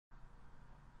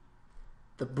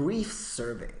The brief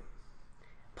survey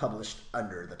published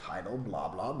under the title blah,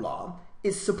 blah, blah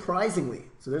is surprisingly,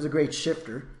 so there's a great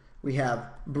shifter. We have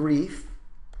brief,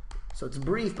 so it's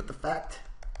brief, but the fact,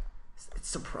 it's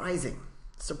surprising.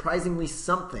 Surprisingly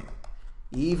something.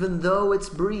 Even though it's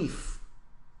brief,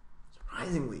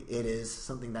 surprisingly, it is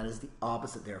something that is the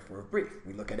opposite, therefore, of brief.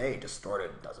 We look at A,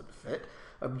 distorted, doesn't fit.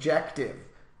 Objective,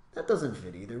 that doesn't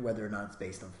fit either, whether or not it's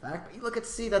based on fact. But you look at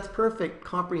C, that's perfect.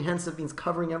 Comprehensive means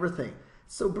covering everything.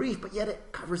 It's so brief, but yet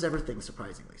it covers everything,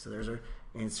 surprisingly. So there's our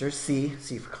answer, C,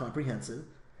 C for comprehensive.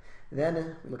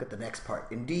 Then we look at the next part,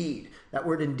 indeed. That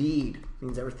word indeed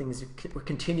means everything is, we're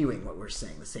continuing what we're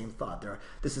saying, the same thought.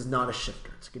 This is not a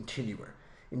shifter, it's a continuer.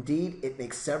 Indeed, it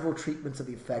makes several treatments of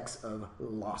the effects of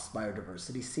lost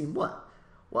biodiversity seem what?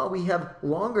 Well, we have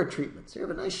longer treatments. You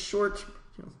have a nice short,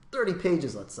 30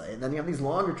 pages, let's say, and then you have these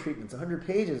longer treatments, 100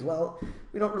 pages. Well,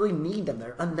 we don't really need them.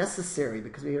 They're unnecessary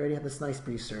because we already have this nice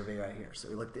brief survey right here. So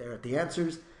we look there at the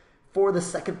answers for the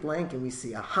second blank, and we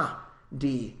see, aha,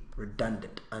 D,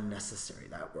 redundant, unnecessary.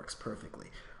 That works perfectly.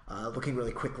 Looking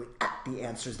really quickly at the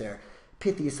answers there.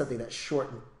 Pithy is something that's short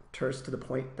and terse to the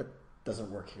point. That doesn't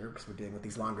work here because we're dealing with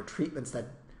these longer treatments that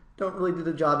don't really do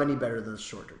the job any better than the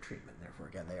shorter treatment. Therefore,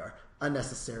 again, they are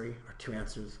unnecessary. Our two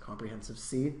answers, comprehensive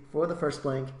C for the first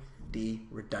blank, D,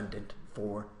 redundant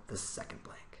for the second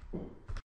blank.